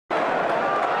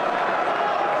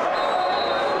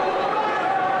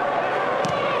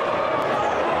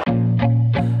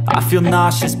feel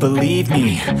nauseous, believe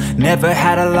me. Never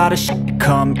had a lot of shit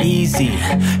come easy.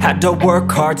 Had to work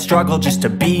hard, struggle just to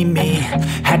be me.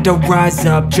 Had to rise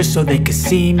up just so they could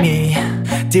see me.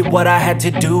 Did what I had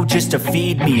to do just to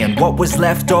feed me, and what was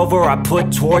left over I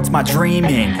put towards my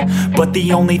dreaming. But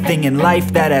the only thing in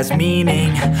life that has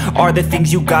meaning are the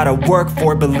things you gotta work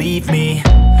for, believe me.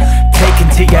 Take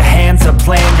into your hands a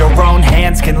plan, your own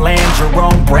hands can land your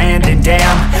own brand. And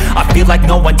damn, I feel like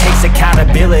no one takes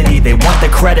accountability. They want the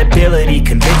credibility,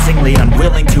 convincingly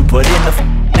unwilling to put in the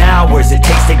hours it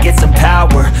takes to get some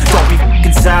power. Don't be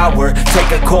f***ing sour,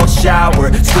 take a cold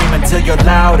shower. Scream until you're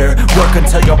louder, work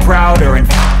until you're prouder. And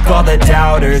f*** all the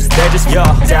doubters, they're just your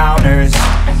downers.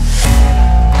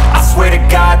 I swear to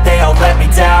God they all let me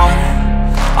down.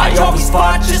 I always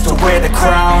fought just to wear the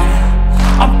crown.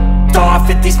 I'm off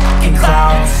at these fucking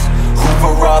clowns who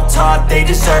were all taught they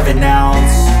deserve an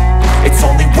ounce. It's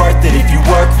only worth it if you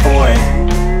work for it.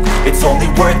 It's only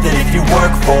worth it if you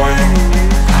work for it.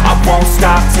 I won't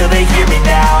stop till they hear me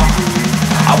now.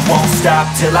 I won't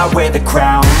stop till I wear the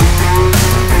crown.